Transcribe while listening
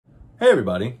Hey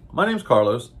everybody, my name's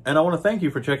Carlos, and I want to thank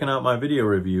you for checking out my video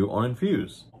review on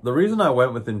Infuze. The reason I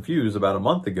went with Infuze about a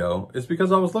month ago is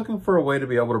because I was looking for a way to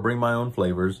be able to bring my own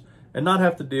flavors and not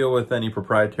have to deal with any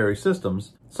proprietary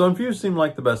systems, so Infuze seemed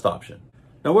like the best option.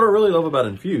 Now what I really love about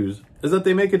Infuze is that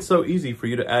they make it so easy for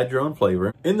you to add your own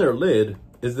flavor. In their lid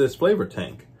is this flavor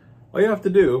tank. All you have to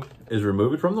do is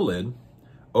remove it from the lid,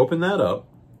 open that up,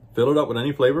 fill it up with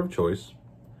any flavor of choice,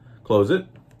 close it,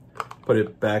 put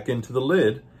it back into the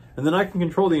lid, and then I can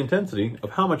control the intensity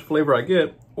of how much flavor I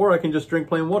get, or I can just drink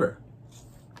plain water.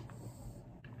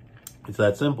 It's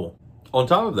that simple. On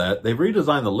top of that, they've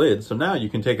redesigned the lid, so now you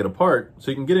can take it apart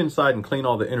so you can get inside and clean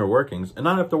all the inner workings and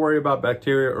not have to worry about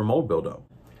bacteria or mold buildup.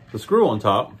 The screw on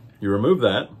top, you remove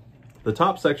that, the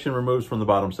top section removes from the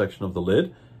bottom section of the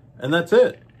lid, and that's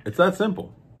it. It's that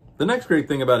simple. The next great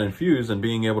thing about Infuze and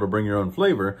being able to bring your own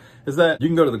flavor is that you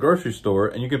can go to the grocery store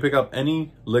and you can pick up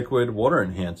any liquid water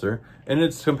enhancer and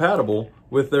it's compatible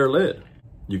with their lid.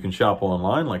 You can shop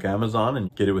online like Amazon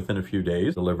and get it within a few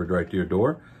days, delivered right to your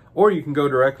door. Or you can go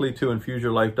directly to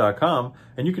infuseyourlife.com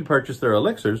and you can purchase their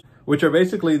elixirs, which are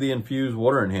basically the Infuze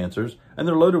water enhancers, and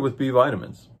they're loaded with B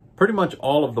vitamins. Pretty much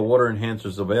all of the water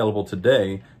enhancers available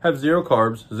today have 0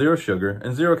 carbs, 0 sugar,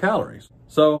 and 0 calories.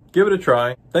 So give it a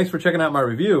try. Thanks for checking out my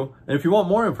review. And if you want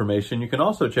more information, you can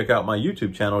also check out my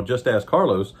YouTube channel, Just Ask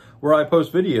Carlos, where I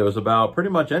post videos about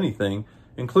pretty much anything,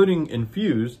 including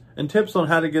Infuze and tips on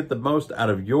how to get the most out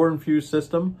of your Infuze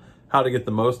system, how to get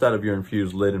the most out of your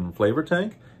Infuze lid and flavor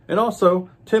tank, and also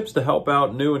tips to help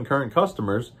out new and current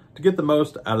customers to get the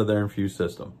most out of their Infuze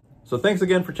system. So thanks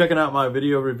again for checking out my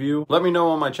video review. Let me know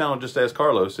on my channel, Just Ask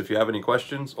Carlos, if you have any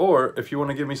questions or if you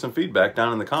want to give me some feedback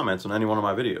down in the comments on any one of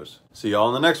my videos. See y'all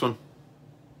in the next one.